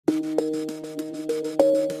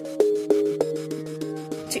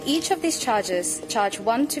To each of these charges, charge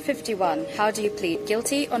 1 to 51, how do you plead,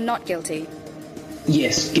 guilty or not guilty?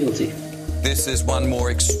 Yes, guilty. This is one more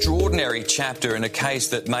extraordinary chapter in a case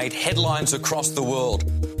that made headlines across the world.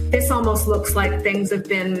 This almost looks like things have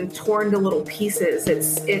been torn to little pieces.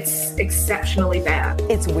 It's exceptionally bad.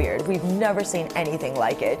 It's weird. We've never seen anything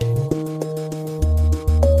like it.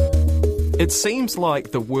 It seems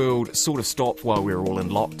like the world sort of stopped while we were all in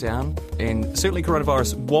lockdown, and certainly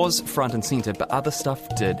coronavirus was front and centre, but other stuff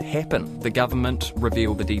did happen. The government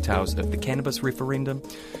revealed the details of the cannabis referendum.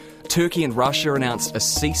 Turkey and Russia announced a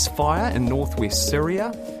ceasefire in northwest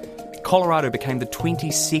Syria. Colorado became the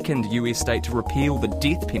 22nd US state to repeal the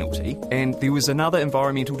death penalty, and there was another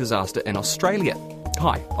environmental disaster in Australia.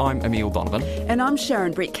 Hi, I'm Emile Donovan. And I'm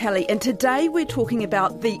Sharon Brett Kelly, and today we're talking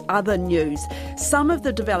about the other news, some of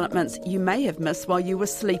the developments you may have missed while you were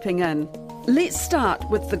sleeping in. Let's start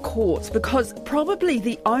with the courts, because probably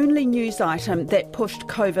the only news item that pushed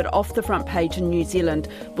COVID off the front page in New Zealand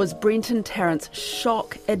was Brenton Tarrant's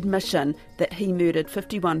shock admission that he murdered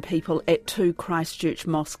 51 people at 2 Christchurch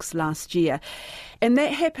mosques last year. And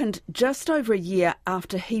that happened just over a year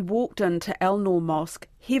after he walked into Al Noor Mosque,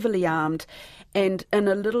 heavily armed, and in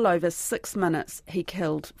a little over 6 minutes he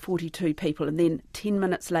killed 42 people. And then 10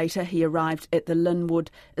 minutes later he arrived at the Linwood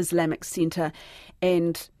Islamic Centre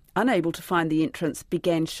and, unable to find the entrance,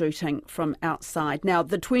 began shooting from outside. Now,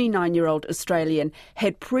 the 29-year-old Australian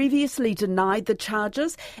had previously denied the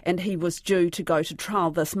charges and he was due to go to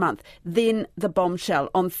trial this month. Then the bombshell.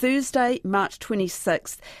 On Thursday, March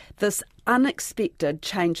 26th, this unexpected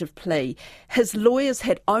change of plea. His lawyers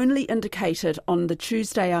had only indicated on the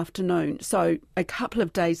Tuesday afternoon, so a couple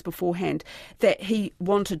of days beforehand, that he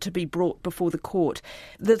wanted to be brought before the court.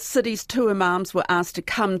 The city's 2 imams were asked to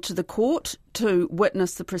come to the court to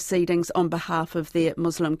witness the proceedings on behalf of their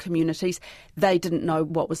Muslim communities. They didn't know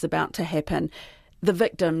what was about to happen. The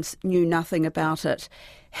victims knew nothing about it.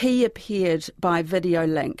 He appeared by video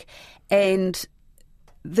link, and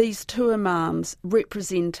these 2 imams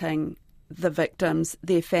representing the victims,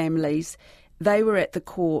 their families, they were at the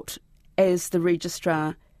court as the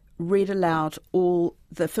registrar read aloud all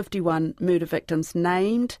the 51 murder victims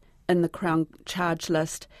named in the Crown charge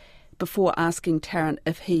list before asking Tarrant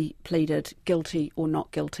if he pleaded guilty or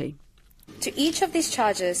not guilty. To each of these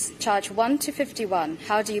charges, charge 1 to 51,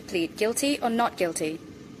 how do you plead, guilty or not guilty?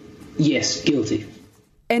 Yes, guilty.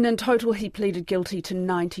 And in total he pleaded guilty to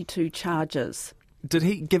 92 charges. Did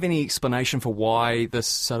he give any explanation for why this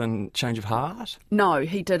sudden change of heart? No,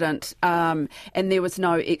 he didn't. And there was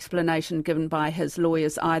no explanation given by his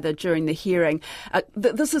lawyers either during the hearing.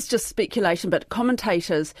 This is just speculation, but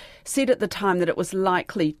commentators said at the time that it was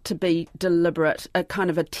likely to be deliberate, a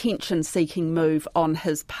kind of attention-seeking move on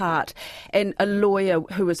his part. And a lawyer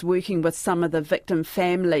who was working with some of the victim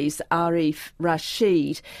families, Arif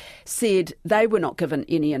Rashid, said they were not given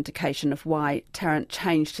any indication of why Tarrant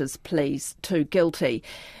changed his pleas to guilty.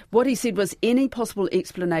 What he said was any possible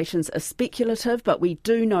explanations are speculative, but we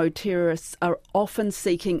do know terrorists are often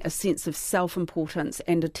seeking a sense of self-importance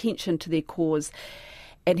and attention to their cause.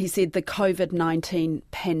 And he said the COVID-19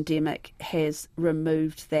 pandemic has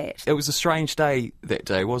removed that. It was a strange day that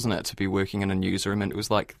day, wasn't it, to be working in a newsroom? And it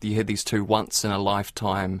was like you had these 2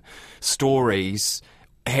 once-in-a-lifetime stories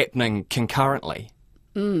happening concurrently.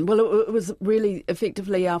 Well, it was really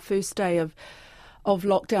effectively our first day of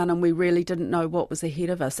lockdown, and we really didn't know what was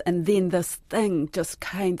ahead of us. And then this thing just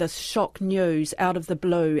came, this shock news out of the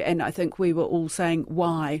blue, and I think we were all saying,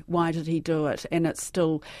 why? Why did he do it? And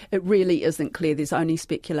it really isn't clear. There's only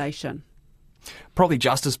speculation. Probably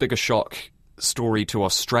just as big a shock story to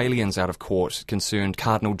Australians out of court concerned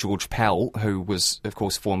Cardinal George Pell, who was, of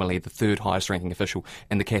course, formerly the 3rd highest ranking official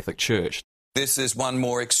in the Catholic Church. This is one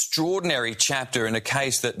more extraordinary chapter in a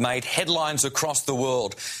case that made headlines across the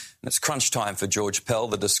world. And it's crunch time for George Pell,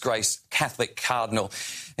 the disgraced Catholic cardinal.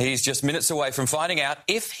 He's just minutes away from finding out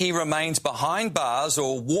if he remains behind bars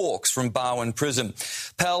or walks from Barwon Prison.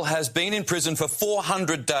 Pell has been in prison for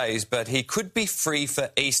 400 days, but he could be free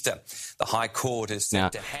for Easter. The High Court is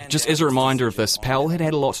set to hand just as a reminder of this, Pell had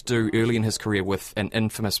a lot to do early in his career with an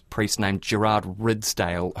infamous priest named Gerard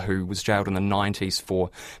Ridsdale, who was jailed in the 90s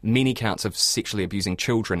for many counts of sexually abusing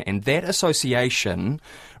children. And that association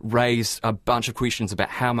raised a bunch of questions about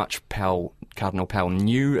how much Cardinal Pell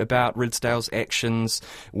knew about Ridsdale's actions,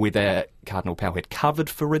 whether Cardinal Pell had covered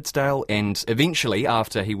for Ridsdale, and eventually,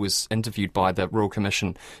 after he was interviewed by the Royal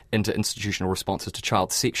Commission into Institutional Responses to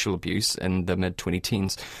Child Sexual Abuse in the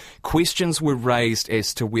mid-2010s, questions were raised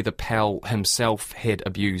as to whether Pell himself had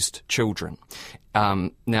abused children.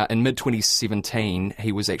 Now, in mid-2017,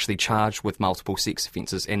 he was actually charged with multiple sex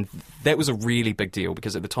offences, and that was a really big deal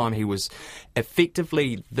because at the time he was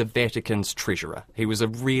effectively the Vatican's treasurer. He was a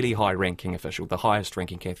really high-ranking official, the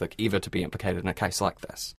highest-ranking Catholic ever to be implicated in a case like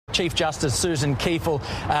this. Chief Justice Susan Kiefel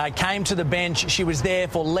came to the bench. She was there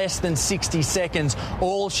for less than 60 seconds.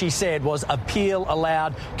 All she said was appeal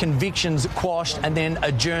allowed, convictions quashed, and then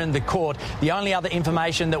adjourned the court. The only other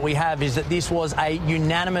information that we have is that this was a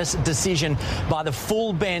unanimous decision by the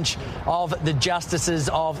full bench of the justices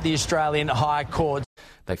of the Australian High Court.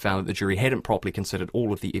 They found that the jury hadn't properly considered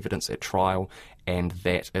all of the evidence at trial and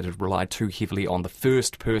that it had relied too heavily on the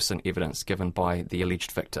first-person evidence given by the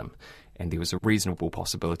alleged victim, and there was a reasonable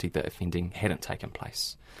possibility that offending hadn't taken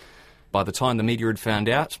place. By the time the media had found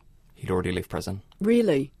out, he'd already left prison.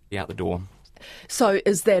 Really? Out the door. So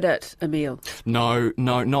is that it, Emile? No,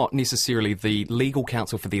 not necessarily. The legal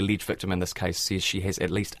counsel for the alleged victim in this case says she has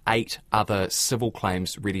at least 8 other civil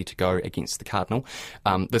claims ready to go against the Cardinal.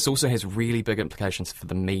 This also has really big implications for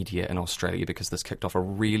the media in Australia because this kicked off a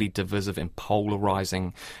really divisive and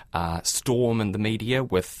polarising storm in the media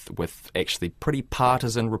with actually pretty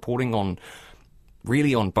partisan reporting on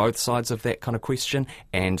both sides of that kind of question,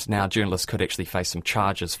 and now journalists could actually face some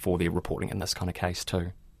charges for their reporting in this kind of case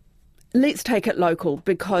too. Let's take it local,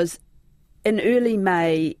 because in early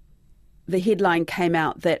May, the headline came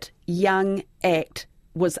out that Young Act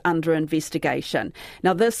was under investigation.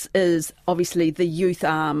 Now, this is obviously the youth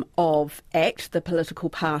arm of ACT, the political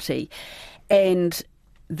party, and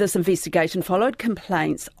this investigation followed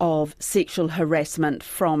complaints of sexual harassment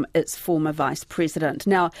from its former vice president.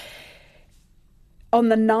 Now, on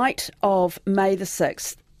the night of May the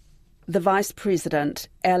 6th, the vice president,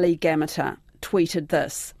 Ali Gameter, tweeted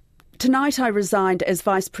this: "Tonight I resigned as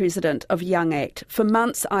Vice President of Young Act. For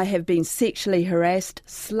months I have been sexually harassed,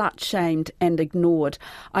 slut-shamed and ignored.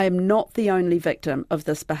 I am not the only victim of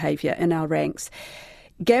this behaviour in our ranks."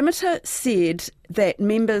 Gameter said that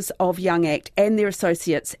members of Young Act and their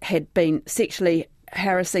associates had been sexually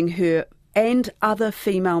harassing her and other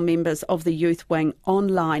female members of the youth wing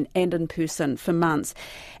online and in person for months.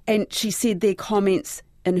 And she said their comments,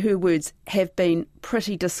 in her words, have been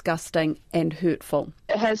pretty disgusting and hurtful.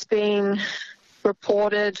 It has been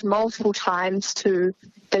reported multiple times to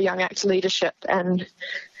the Young Act leadership and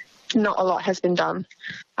not a lot has been done.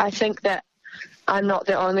 I think that I'm not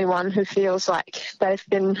the only one who feels like they've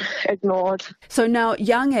been ignored. So now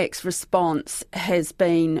Young Act's response has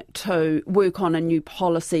been to work on a new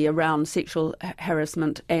policy around sexual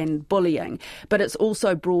harassment and bullying, but it's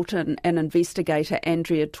also brought in an investigator,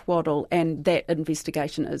 Andrea Twaddle, and that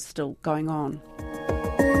investigation is still going on.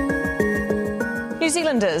 New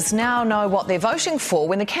Zealanders now know what they're voting for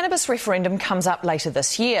when the cannabis referendum comes up later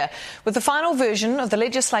this year, with the final version of the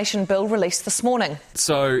legislation bill released this morning.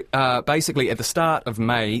 So basically at the start of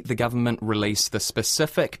May, the government released the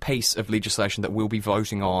specific piece of legislation that we'll be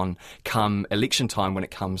voting on come election time when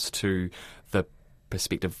it comes to the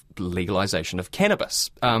prospective legalisation of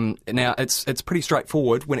cannabis. Now, it's pretty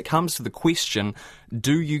straightforward. When it comes to the question,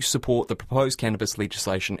 do you support the proposed cannabis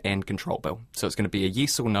legislation and control bill? So it's going to be a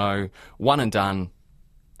yes or no, one and done.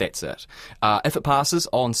 That's it. If it passes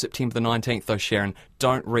on September the 19th, though, Sharon,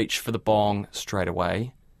 don't reach for the bong straight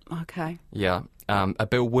away. Okay. Yeah. A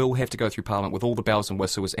bill will have to go through Parliament with all the bells and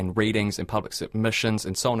whistles and readings and public submissions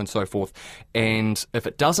and so on and so forth. And if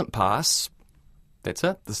it doesn't pass, that's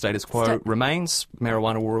it. The status quo remains.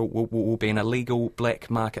 Marijuana will be an illegal black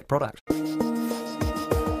market product.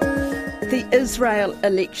 The Israel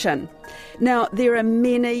election. Now, there are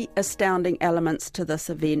many astounding elements to this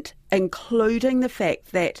event, including the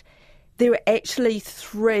fact that there are actually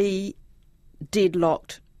 3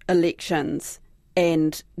 deadlocked elections,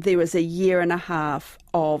 and there was a year and a half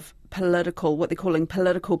of what they're calling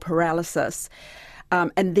political paralysis,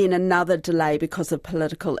 and then another delay because of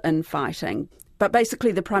political infighting. But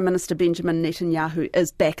basically, the Prime Minister, Benjamin Netanyahu,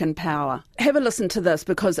 is back in power. Have a listen to this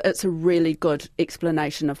because it's a really good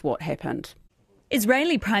explanation of what happened.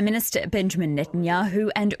 Israeli Prime Minister Benjamin Netanyahu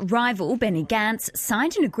and rival Benny Gantz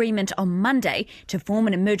signed an agreement on Monday to form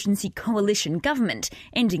an emergency coalition government,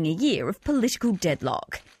 ending a year of political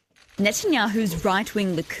deadlock. Netanyahu's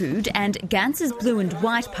right-wing Likud and Gantz's Blue and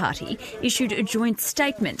White Party issued a joint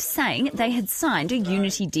statement saying they had signed a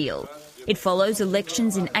unity deal. It follows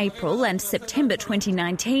elections in April and September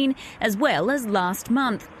 2019, as well as last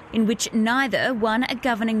month, in which neither won a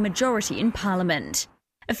governing majority in Parliament.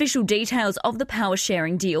 Official details of the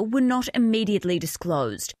power-sharing deal were not immediately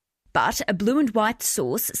disclosed. But a blue and white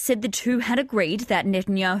source said the two had agreed that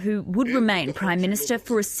Netanyahu would remain Prime Minister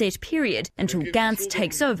for a set period until Gantz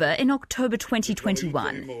takes over in October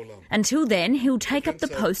 2021. Until then, he'll take up the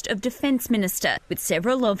post of Defence Minister, with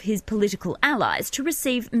several of his political allies to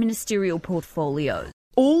receive ministerial portfolios.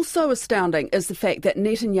 Also astounding is the fact that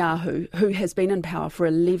Netanyahu, who has been in power for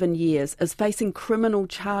 11 years, is facing criminal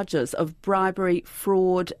charges of bribery,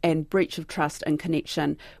 fraud and breach of trust in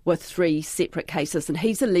connection with 3 separate cases. And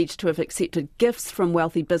he's alleged to have accepted gifts from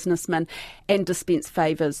wealthy businessmen and dispensed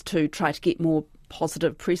favours to try to get more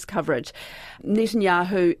positive press coverage.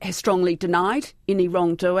 Netanyahu has strongly denied any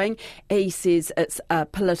wrongdoing. He says it's a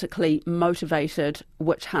politically motivated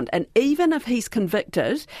witch hunt. And even if he's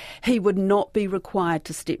convicted, he would not be required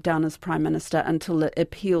to step down as Prime Minister until the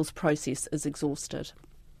appeals process is exhausted.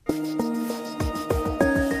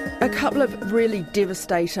 A couple of really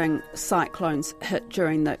devastating cyclones hit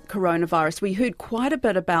during the coronavirus. We heard quite a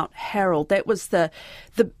bit about Harold. That was the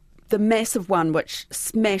massive one which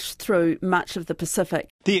smashed through much of the Pacific.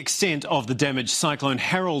 The extent of the damage Cyclone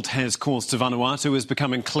Harold has caused to Vanuatu is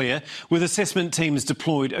becoming clear, with assessment teams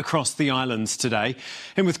deployed across the islands today.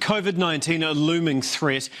 And with COVID-19 a looming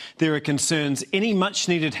threat, there are concerns any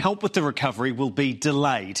much-needed help with the recovery will be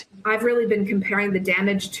delayed. I've really been comparing the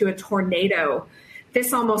damage to a tornado.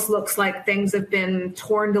 This almost looks like things have been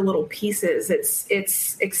torn to little pieces.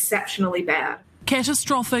 It's exceptionally bad.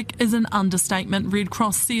 Catastrophic is an understatement, Red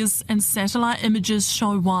Cross says, and satellite images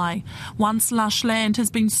show why. Once lush land has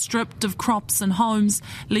been stripped of crops and homes,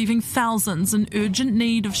 leaving thousands in urgent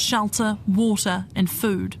need of shelter, water and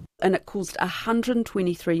food. And it caused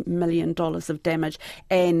 $123 million of damage.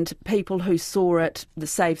 And people who saw it, the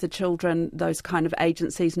Save the Children, those kind of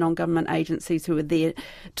agencies, non-government agencies who were there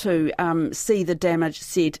to see the damage,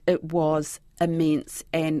 said it was immense,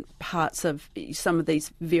 and parts of some of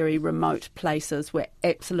these very remote places were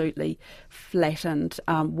absolutely flattened.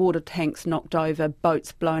 Water tanks knocked over,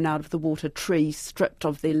 boats blown out of the water, trees stripped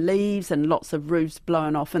of their leaves and lots of roofs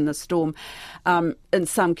blown off in the storm. In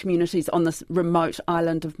some communities on this remote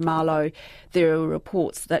island of Malo, there are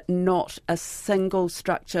reports that not a single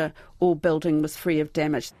structure or building was free of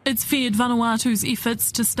damage. It's feared Vanuatu's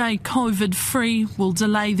efforts to stay COVID-free will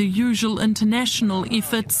delay the usual international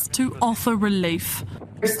efforts to offer relief.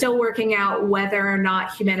 We're still working out whether or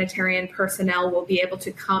not humanitarian personnel will be able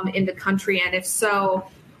to come into country, and if so,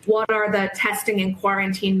 what are the testing and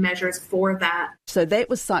quarantine measures for that? So that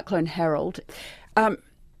was Cyclone Harold.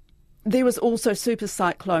 There was also Super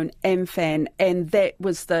Cyclone Amphan, and that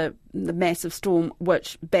was the massive storm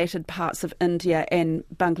which battered parts of India and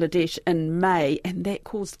Bangladesh in May, and that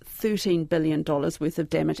caused $13 billion worth of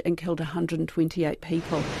damage and killed 128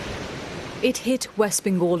 people. It hit West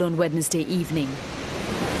Bengal on Wednesday evening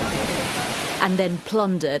and then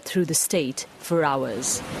plundered through the state for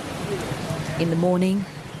hours. In the morning,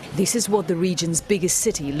 this is what the region's biggest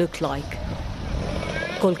city looked like.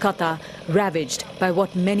 Kolkata ravaged by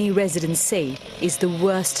what many residents say is the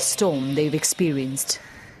worst storm they've experienced.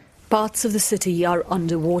 Parts of the city are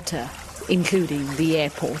underwater, including the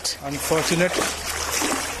airport. Unfortunate,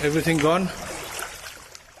 everything gone.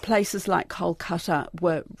 Places like Kolkata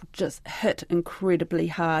were just hit incredibly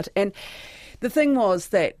hard. And the thing was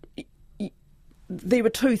that there were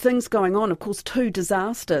two things going on, of course, two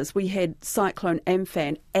disasters. We had Cyclone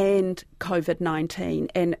Amphan and COVID-19,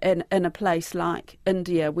 and in a place like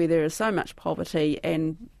India where there is so much poverty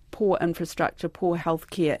and poor infrastructure, poor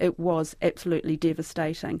healthcare, it was absolutely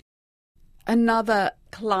devastating. Another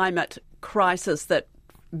climate crisis that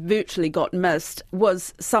virtually got missed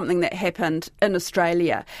was something that happened in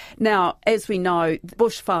Australia. Now, as we know,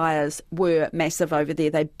 bushfires were massive over there.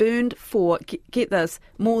 They burned for, get this,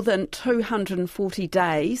 more than 240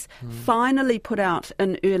 days, finally put out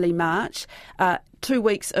in early March, 2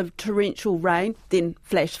 weeks of torrential rain, then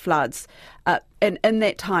flash floods. And in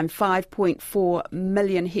that time, 5.4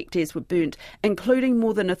 million hectares were burnt, including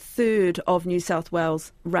more than a third of New South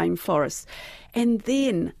Wales rainforests. And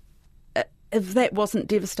then, if that wasn't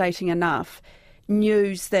devastating enough,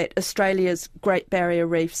 news that Australia's Great Barrier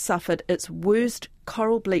Reef suffered its worst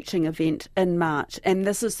coral bleaching event in March, and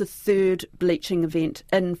this is the third bleaching event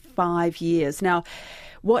in 5 years. Now,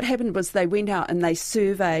 what happened was they went out and they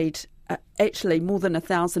surveyed actually more than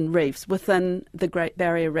 1,000 reefs within the Great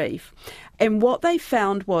Barrier Reef, and what they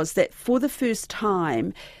found was that for the first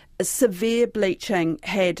time, severe bleaching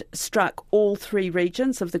had struck all three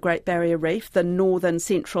regions of the Great Barrier Reef, the northern,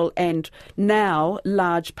 central and now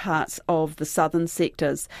large parts of the southern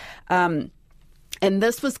sectors. And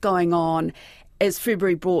this was going on as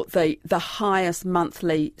February brought the highest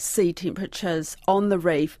monthly sea temperatures on the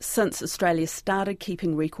reef since Australia started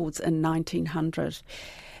keeping records in 1900.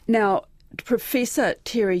 Now, Professor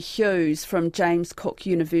Terry Hughes from James Cook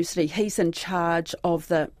University, he's in charge of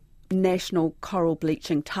the National Coral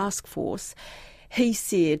Bleaching Task Force. He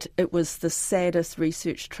said it was the saddest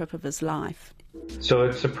research trip of his life. So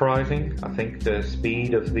it's surprising. I think the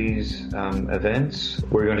speed of these events,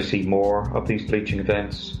 we're going to see more of these bleaching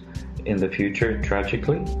events in the future,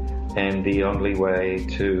 tragically. And the only way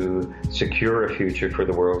to secure a future for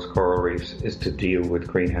the world's coral reefs is to deal with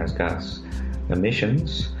greenhouse gas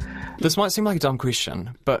emissions. This might seem like a dumb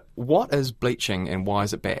question, but what is bleaching and why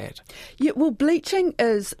is it bad? Yeah, well, bleaching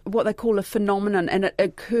is what they call a phenomenon, and it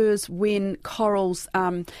occurs when corals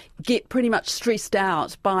get pretty much stressed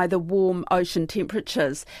out by the warm ocean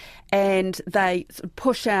temperatures, and they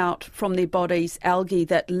push out from their bodies algae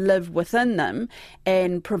that live within them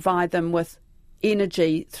and provide them with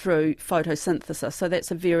energy through photosynthesis. So that's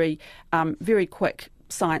a very, very quick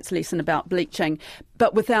science lesson about bleaching.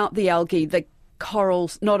 But without the algae, the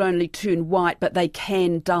corals not only turn white, but they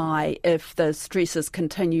can die if the stresses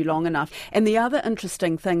continue long enough. And the other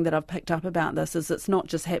interesting thing that I've picked up about this is it's not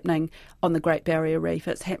just happening on the Great Barrier Reef,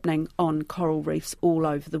 it's happening on coral reefs all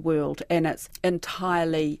over the world, and it's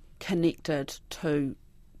entirely connected to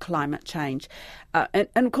climate change. And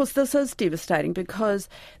of course this is devastating because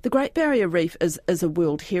the Great Barrier Reef is a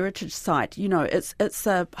World Heritage Site. You know, it's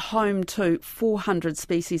a home to 400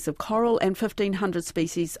 species of coral and 1,500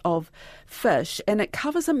 species of fish, and it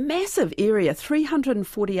covers a massive area,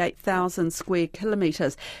 348,000 square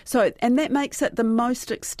kilometres. So, and that makes it the most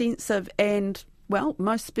extensive and, well,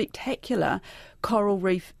 most spectacular coral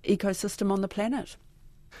reef ecosystem on the planet.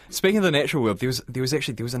 Speaking of the natural world, there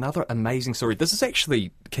was another amazing story. This is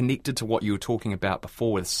actually connected to what you were talking about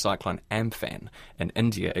before with Cyclone Amphan in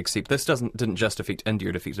India, except this didn't just affect India,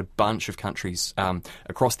 it affected a bunch of countries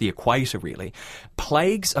across the equator, really.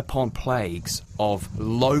 Plagues upon plagues of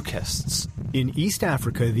locusts. In East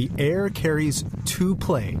Africa, the air carries two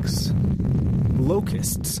plagues.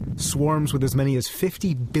 Locusts, swarms with as many as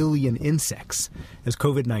 50 billion insects. As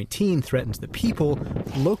COVID-19 threatens the people,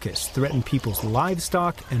 locusts threaten people's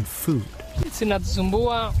livestock and food.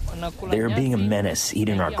 They are being a menace,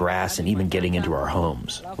 eating our grass and even getting into our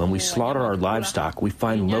homes. When we slaughter our livestock, we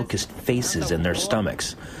find locust faces in their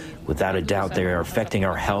stomachs. Without a doubt, they are affecting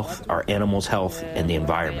our health, our animals' health, and the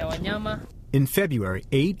environment. In February,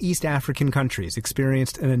 8 East African countries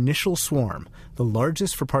experienced an initial swarm, the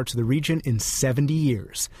largest for parts of the region in 70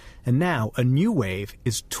 years. And now a new wave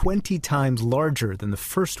is 20 times larger than the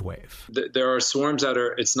first wave. There are swarms that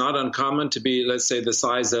it's not uncommon to be, let's say, the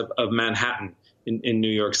size of Manhattan in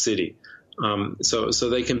New York City. So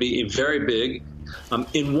they can be very big.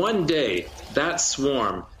 In one day, that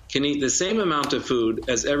swarm can eat the same amount of food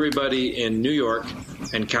as everybody in New York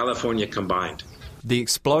and California combined. The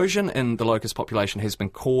explosion in the locust population has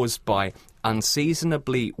been caused by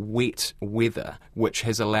unseasonably wet weather, which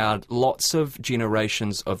has allowed lots of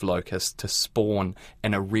generations of locusts to spawn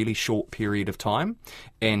in a really short period of time.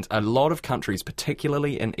 And a lot of countries,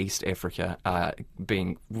 particularly in East Africa, are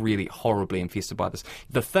being really horribly infested by this.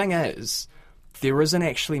 The thing is, there isn't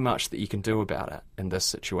actually much that you can do about it in this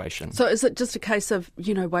situation. So is it just a case of,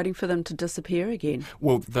 waiting for them to disappear again?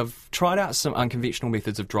 Well, they've tried out some unconventional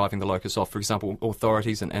methods of driving the locusts off. For example,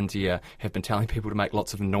 authorities in India have been telling people to make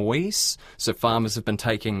lots of noise. So farmers have been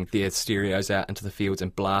taking their stereos out into the fields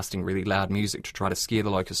and blasting really loud music to try to scare the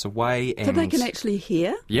locusts away. And so they can actually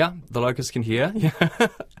hear? Yeah, the locusts can hear. Yeah.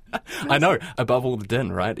 I know, above all the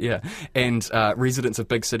din, right? Yeah. And residents of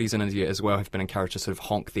big cities in India as well have been encouraged to sort of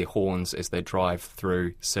honk their horns as they drive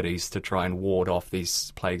through cities to try and ward off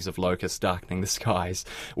these plagues of locusts darkening the skies,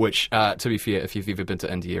 which, to be fair, if you've ever been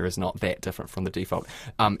to India, is not that different from the default.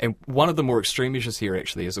 And one of the more extreme measures here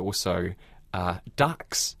actually is also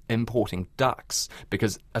ducks, importing ducks,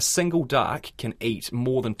 because a single duck can eat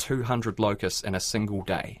more than 200 locusts in a single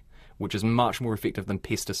day, which is much more effective than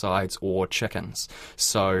pesticides or chickens.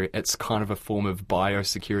 So it's kind of a form of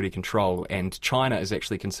biosecurity control, and China is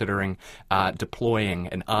actually considering deploying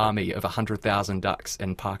an army of 100,000 ducks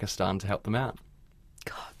in Pakistan to help them out.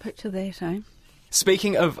 God, picture that, eh?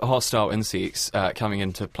 Speaking of hostile insects coming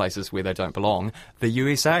into places where they don't belong, the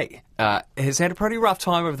USA has had a pretty rough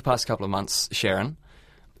time over the past couple of months, Sharon.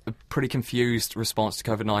 A pretty confused response to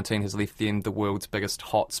COVID-19 has left them the world's biggest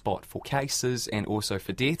hotspot for cases and also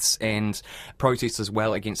for deaths, and protests as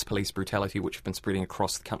well against police brutality, which have been spreading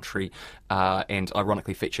across the country and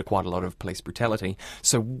ironically feature quite a lot of police brutality.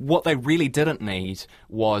 So what they really didn't need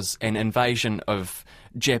was an invasion of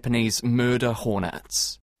Japanese murder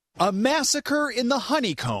hornets. A massacre in the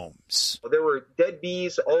honeycombs. There were dead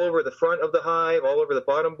bees all over the front of the hive, all over the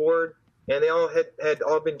bottom board. and they all had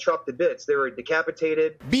all been chopped to bits. They were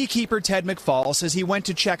decapitated. Beekeeper Ted McFall says he went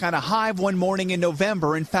to check on a hive one morning in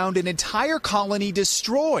November and found an entire colony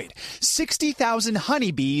destroyed. 60,000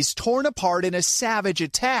 honeybees torn apart in a savage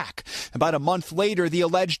attack. About a month later, the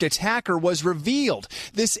alleged attacker was revealed.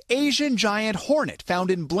 This Asian giant hornet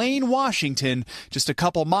found in Blaine, Washington, just a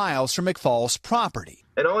couple miles from McFall's property.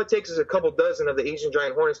 And all it takes is a couple dozen of the Asian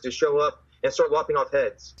giant hornets to show up and start lopping off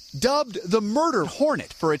heads. Dubbed the murder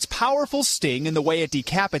hornet for its powerful sting and the way it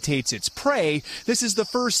decapitates its prey, this is the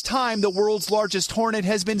first time the world's largest hornet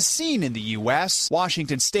has been seen in the U.S.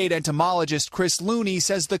 Washington State entomologist Chris Looney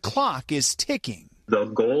says the clock is ticking. The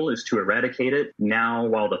goal is to eradicate it now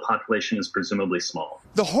while the population is presumably small.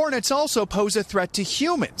 The hornets also pose a threat to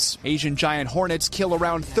humans. Asian giant hornets kill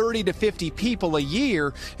around 30 to 50 people a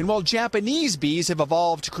year, and while Japanese bees have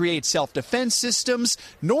evolved to create self-defense systems,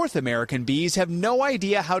 North American bees have no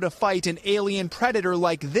idea how to fight an alien predator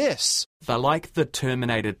like this. They're like the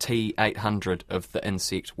Terminator T-800 of the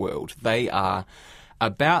insect world. They are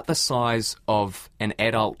about the size of an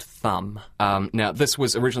adult thumb. Now, this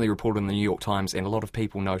was originally reported in the New York Times, and a lot of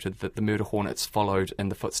people noted that the murder hornets followed in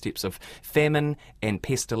the footsteps of famine and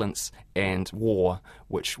pestilence and war,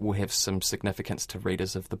 which will have some significance to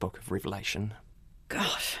readers of the Book of Revelation.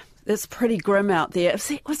 Gosh, it's pretty grim out there.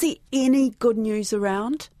 Was there any good news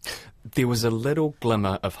around? There was a little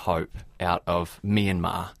glimmer of hope out of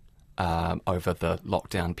Myanmar over the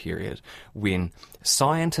lockdown period when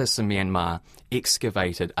scientists in Myanmar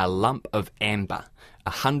excavated a lump of amber,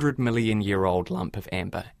 100 million year old lump of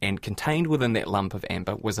amber, and contained within that lump of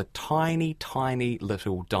amber was a tiny, tiny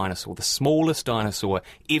little dinosaur, the smallest dinosaur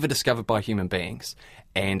ever discovered by human beings.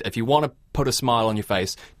 And if you want to put a smile on your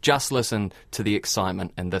face, just listen to the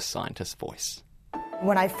excitement in this scientist's voice.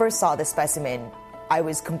 When I first saw this specimen, I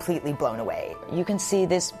was completely blown away. You can see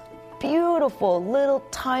this beautiful little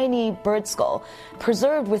tiny bird skull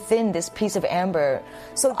preserved within this piece of amber.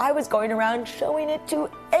 So I was going around showing it to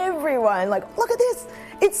everyone, like, look at this,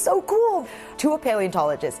 it's so cool. To a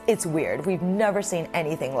paleontologist, it's weird. We've never seen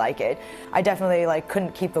anything like it. I definitely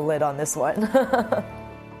couldn't keep the lid on this one.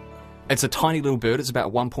 It's a tiny little bird. It's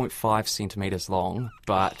about 1.5 centimetres long,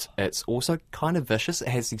 but it's also kind of vicious. It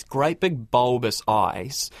has these great big bulbous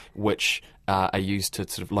eyes, which are used to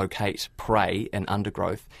sort of locate prey in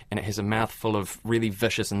undergrowth, and it has a mouth full of really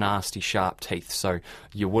vicious, nasty, sharp teeth, so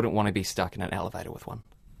you wouldn't want to be stuck in an elevator with one.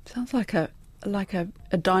 Sounds like a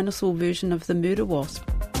dinosaur version of the murder wasp.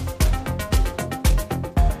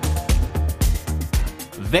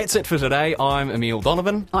 That's it for today. I'm Emile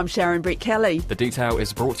Donovan. I'm Sharon Brett Kelly. The Detail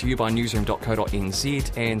is brought to you by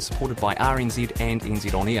newsroom.co.nz and supported by RNZ and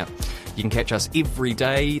NZ On Air. You can catch us every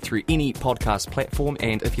day through any podcast platform,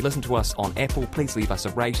 and if you listen to us on Apple, please leave us a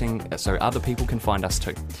rating so other people can find us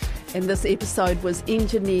too. And this episode was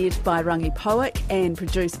engineered by Rangi Poick and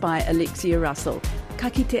produced by Alexia Russell. Ka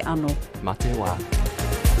kite anō. Mā te wā.